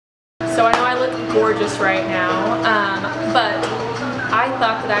So I know I look gorgeous right now, but I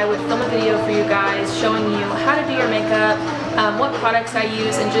thought that I would film a video for you guys showing you how to do your makeup, what products I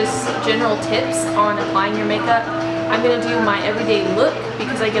use, and just general tips on applying your makeup. I'm going to do my everyday look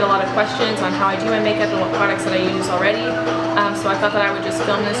because I get a lot of questions on how I do my makeup and what products that I use already. So I thought that I would just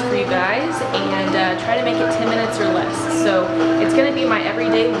film this for you guys and try to make it 10 minutes or less. So it's going to be my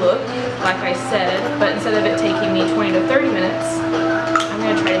everyday look, like I said, but instead of it taking me 20 to 30 minutes, I'm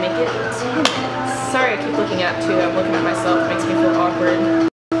going to try to make it 10 minutes. Sorry, I keep looking up too. I'm looking at myself. It makes me feel awkward.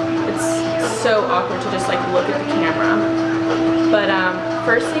 It's so awkward to just like look at the camera. But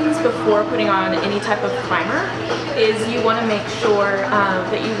first things before putting on any type of primer is you want to make sure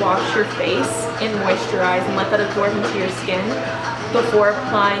that you wash your face and moisturize and let that absorb into your skin before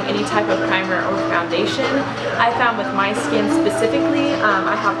applying any type of primer or foundation. I found with my skin specifically,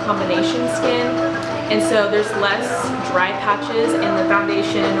 I have combination skin, and so there's less dry patches and the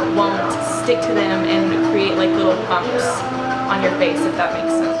foundation won't stick to them and create like little bumps on your face, if that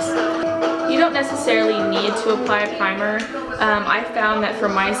makes sense. You don't necessarily need to apply a primer. I found that for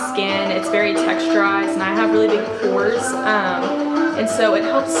my skin it's very texturized and I have really big pores, and so it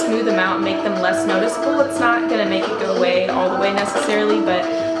helps smooth them out and make them less noticeable. It's not going to make it go away all the way necessarily, but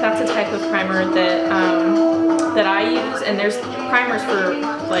that's a type of primer that that I use, and there's primers for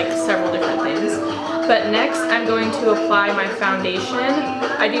like several different things. But next I'm going to apply my foundation.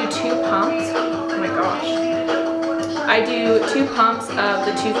 I do 2 pumps. Oh my gosh. I do 2 pumps of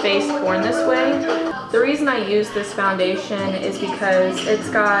the Too Faced Born This Way. The reason I use this foundation is because it's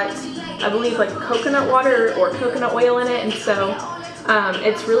got, I believe, like coconut water or coconut oil in it, and so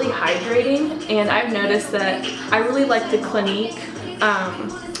it's really hydrating. And I've noticed that I really like the Clinique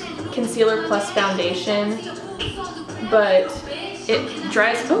Concealer Plus Foundation, but it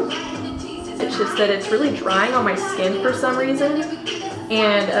dries, it's just that it's really drying on my skin for some reason.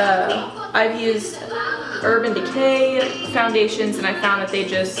 And I've used Urban Decay foundations and I found that they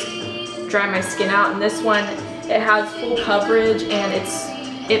just dry my skin out, and this one, it has full coverage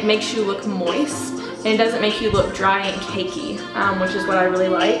and it makes you look moist and it doesn't make you look dry and cakey, which is what I really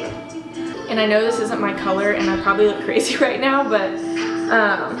like. And I know this isn't my color and I probably look crazy right now, but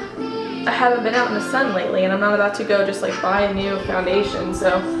I haven't been out in the sun lately and I'm not about to go just like buy a new foundation.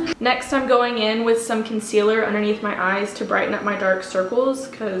 So next I'm going in with some concealer underneath my eyes to brighten up my dark circles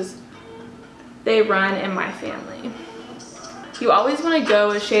because they run in my family. You always want to go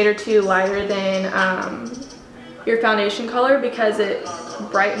a shade or 2 lighter than your foundation color because it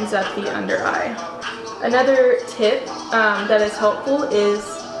brightens up the under eye. Another tip that is helpful is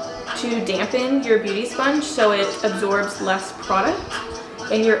to dampen your beauty sponge so it absorbs less product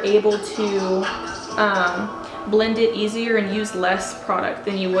and you're able to blend it easier and use less product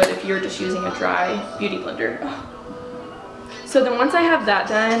than you would if you're just using a dry beauty blender. So then once I have that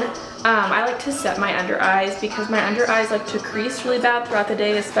done, I like to set my under eyes because my under eyes like to crease really bad throughout the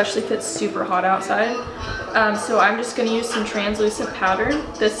day, especially if it's super hot outside. So I'm just going to use some translucent powder.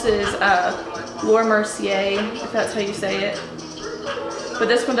 This is Laura Mercier, if that's how you say it. But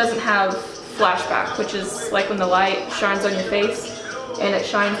this one doesn't have flashback, which is like when the light shines on your face and it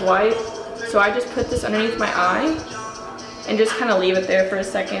shines white. So I just put this underneath my eye and just kind of leave it there for a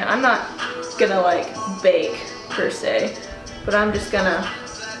second. I'm not going to like bake per se, but I'm just going to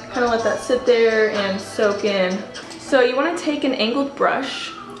kind of let that sit there and soak in. So you want to take an angled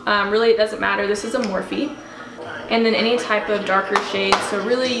brush. Really it doesn't matter, this is a Morphe. And then any type of darker shade. So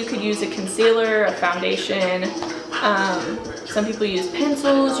really you could use a concealer, a foundation. Some people use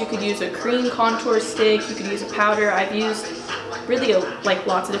pencils. You could use a cream contour stick. You could use a powder. I've used really like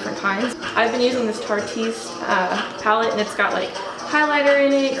lots of different kinds. I've been using this Tarteist palette and it's got like highlighter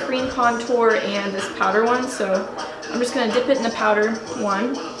in it, cream contour, and this powder one. So I'm just going to dip it in the powder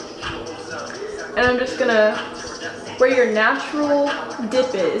one. And I'm just gonna, where your natural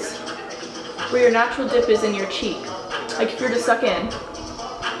dip is in your cheek. Like if you're to suck in,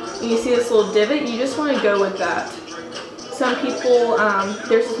 and you see this little divot, you just want to go with that. Some people,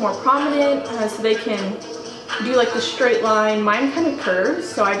 theirs is more prominent, so they can do like the straight line. Mine kind of curves,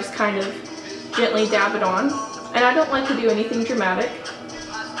 so I just kind of gently dab it on. And I don't like to do anything dramatic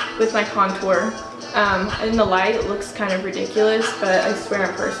with my contour. In the light it looks kind of ridiculous, but I swear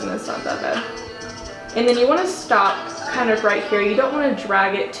in person it's not that bad. And then you want to stop kind of right here. You don't want to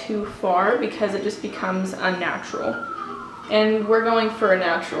drag it too far because it just becomes unnatural. And we're going for a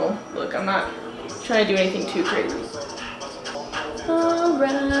natural look. I'm not trying to do anything too crazy.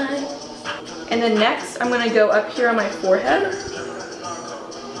 Alright. And then next I'm going to go up here on my forehead.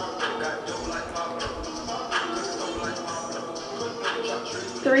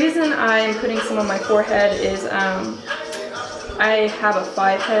 The reason I'm putting some on my forehead is I have a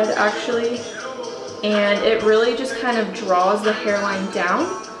 5 head actually, and it really just kind of draws the hairline down,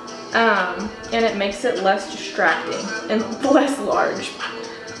 and it makes it less distracting and less large.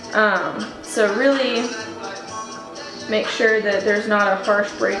 So really make sure that there's not a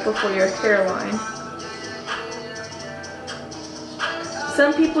harsh break before your hairline.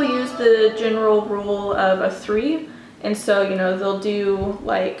 Some people use the general rule of a 3, and so, you know, they'll do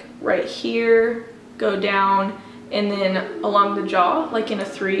like right here, go down, and then along the jaw, like in a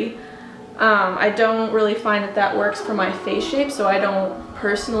 3. I don't really find that that works for my face shape, so I don't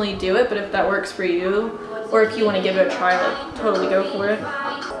personally do it, but if that works for you, or if you want to give it a try, like, totally go for it.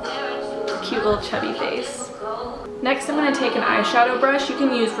 Cute little chubby face. Next, I'm going to take an eyeshadow brush. You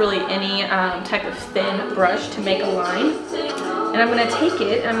can use really any type of thin brush to make a line. And I'm going to take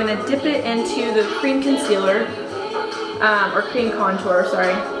it, and I'm going to dip it into the cream concealer, or cream contour,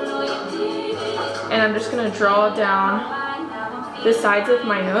 sorry. And I'm just going to draw down the sides of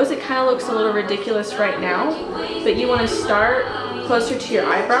my nose. It kind of looks a little ridiculous right now, but you want to start closer to your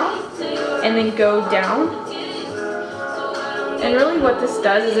eyebrow and then go down. And really what this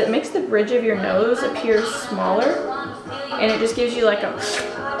does is it makes the bridge of your nose appear smaller, and it just gives you like a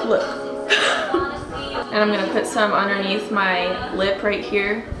look. And I'm going to put some underneath my lip right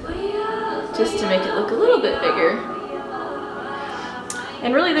here just to make it look a little bit bigger.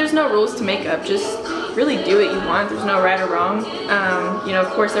 And really there's no rules to makeup, just really do what you want. There's no right or wrong. You know, of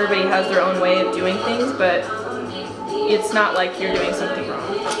course everybody has their own way of doing things, but it's not like you're doing something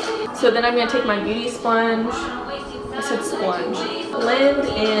wrong. So then I'm going to take my beauty sponge, I said sponge, blend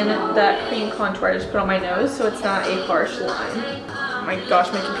in that cream contour I just put on my nose so it's not a harsh line. Oh my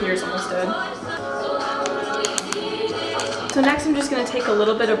gosh, my computer's almost dead. So next I'm just going to take a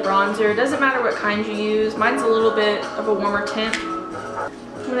little bit of bronzer. It doesn't matter what kind you use. Mine's a little bit of a warmer tint.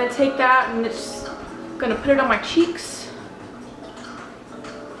 I'm going to take that and just going to put it on my cheeks.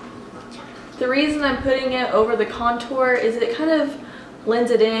 The reason I'm putting it over the contour is it kind of blends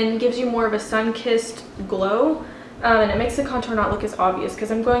it in, gives you more of a sun-kissed glow, and it makes the contour not look as obvious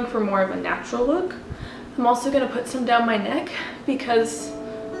because I'm going for more of a natural look. I'm also going to put some down my neck because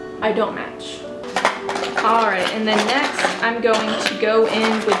I don't match. Alright, and then next I'm going to go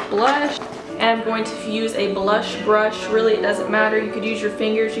in with blush, and I'm going to use a blush brush. Really, it doesn't matter. You could use your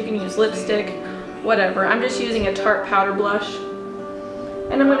fingers, you can use lipstick, whatever. I'm just using a Tarte powder blush,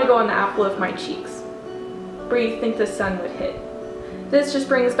 and I'm going to go on the apple of my cheeks where you think the sun would hit. This just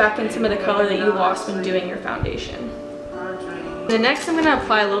brings back in some of the color that you lost when doing your foundation. Then next I'm going to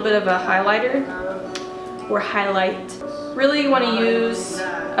apply a little bit of a highlighter or highlight. Really, you want to use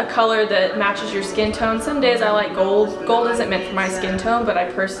a color that matches your skin tone. Some days I like gold. Gold isn't meant for my skin tone, but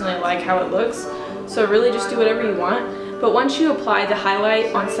I personally like how it looks. So really just do whatever you want. But once you apply the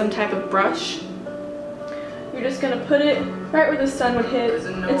highlight on some type of brush, you're just going to put it right where the sun would hit.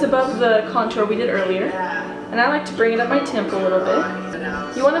 It's above the contour we did earlier. And I like to bring it up my temple a little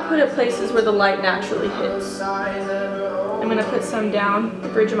bit. You want to put it places where the light naturally hits. I'm going to put some down the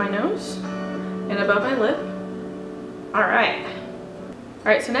bridge of my nose and above my lip. Alright.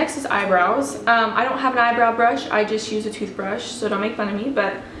 Alright, so next is eyebrows. I don't have an eyebrow brush, I just use a toothbrush, so don't make fun of me,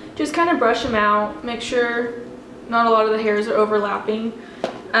 but just kind of brush them out, make sure not a lot of the hairs are overlapping.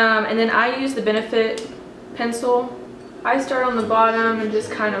 And then I use the Benefit pencil. I start on the bottom and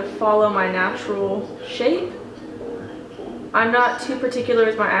just kind of follow my natural shape. I'm not too particular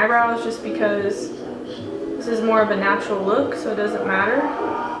with my eyebrows just because this is more of a natural look, so it doesn't matter.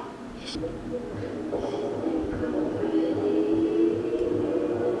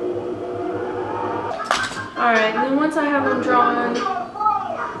 Alright, and then once I have them drawn,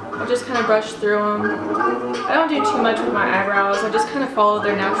 I just kind of brush through them. I don't do too much with my eyebrows. I just kind of follow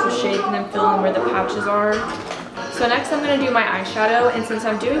their natural shape and then fill in where the patches are. So next I'm going to do my eyeshadow, and since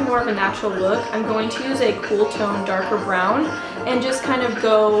I'm doing more of a natural look, I'm going to use a cool tone darker brown and just kind of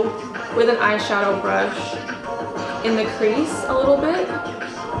go with an eyeshadow brush in the crease a little bit.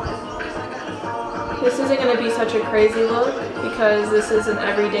 This isn't going to be such a crazy look because this is an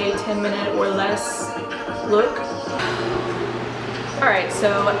everyday 10-minute or less look. Alright,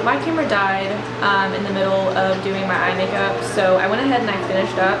 so my camera died in the middle of doing my eye makeup, so I went ahead and I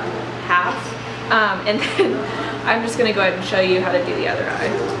finished up half, and then I'm just going to go ahead and show you how to do the other eye.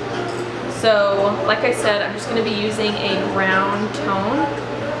 So, like I said, I'm just going to be using a brown tone,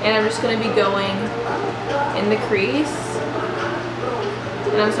 and I'm just going to be going in the crease.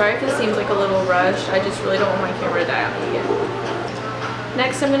 And I'm sorry if this seems like a little rush, I just really don't want my camera to die on me again.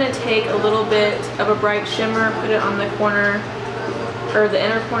 Next, I'm going to take a little bit of a bright shimmer, put it on the corner, or the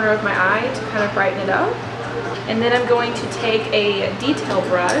inner corner of my eye to kind of brighten it up. And then I'm going to take a detail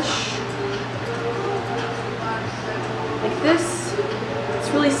brush, like this,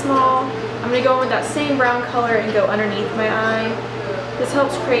 really small. I'm going to go in with that same brown color and go underneath my eye. This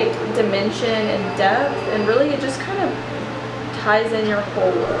helps create dimension and depth, and really it just kind of ties in your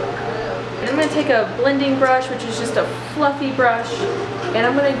whole look. And I'm going to take a blending brush, which is just a fluffy brush, and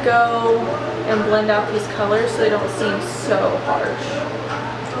I'm going to go and blend out these colors so they don't seem so harsh.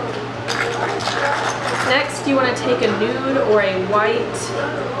 Next, you want to take a nude or a white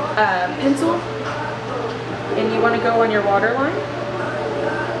pencil, and you want to go on your waterline.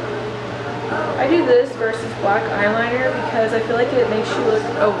 I do this versus black eyeliner because I feel like it makes you look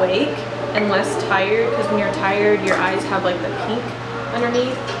awake and less tired, because when you're tired your eyes have like the pink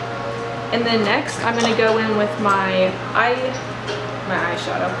underneath. And then next I'm going to go in with my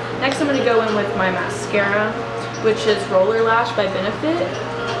eyeshadow. Next I'm going to go in with my mascara, which is Roller Lash by Benefit,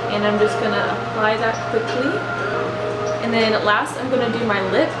 and I'm just going to apply that quickly. And then last I'm going to do my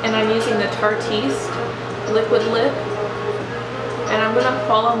lip, and I'm using the Tarteist Liquid Lip. And I'm going to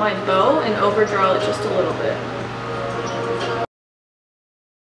follow my bow and overdraw it just a little bit.